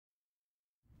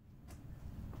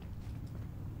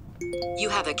You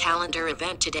have a calendar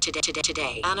event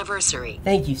today. Anniversary.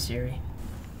 Thank you, Siri.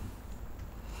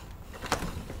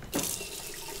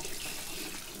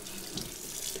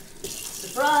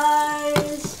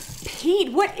 Surprise!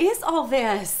 Pete, what is all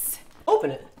this?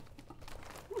 Open it.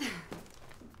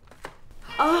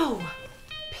 Oh,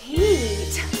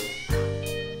 Pete.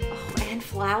 Oh, and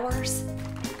flowers.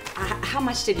 How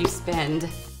much did you spend?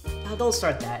 Now, don't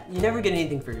start that. You never get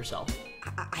anything for yourself.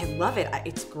 I love it.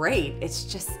 It's great. It's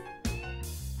just...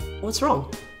 What's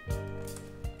wrong?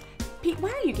 Pete, why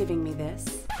are you giving me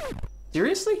this?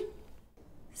 Seriously?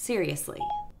 Seriously.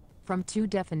 From two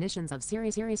definitions of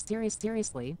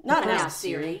seriously. Not now, now,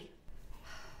 Siri.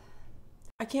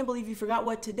 I can't believe you forgot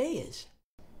what today is.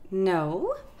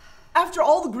 No. After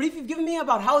all the grief you've given me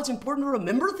about how it's important to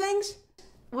remember things?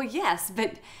 Well, yes,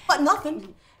 but... But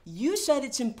nothing. You said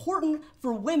it's important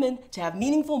for women to have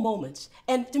meaningful moments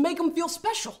and to make them feel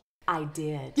special. I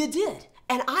did. You did.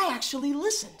 And I actually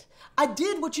listened. I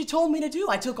did what you told me to do.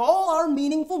 I took all our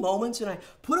meaningful moments and I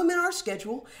put them in our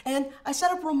schedule and I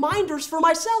set up reminders for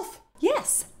myself.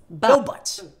 Yes, but... No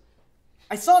buts.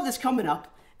 I saw this coming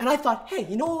up and I thought, hey,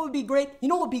 you know what would be great? You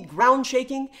know what would be ground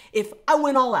shaking? If I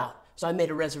went all out. So I made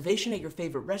a reservation at your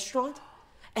favorite restaurant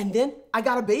and then I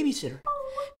got a babysitter.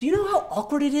 Do you know how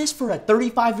awkward it is for a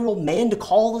 35-year-old man to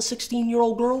call a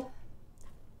 16-year-old girl?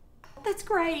 That's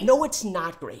great. No, it's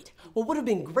not great. What would have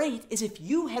been great is if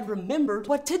you had remembered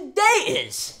what today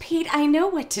is. Pete, I know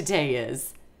what today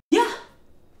is. Yeah.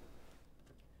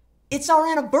 It's our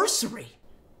anniversary.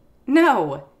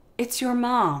 No, it's your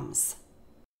mom's.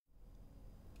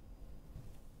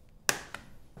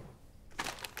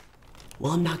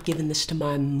 Well, I'm not giving this to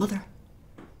my mother.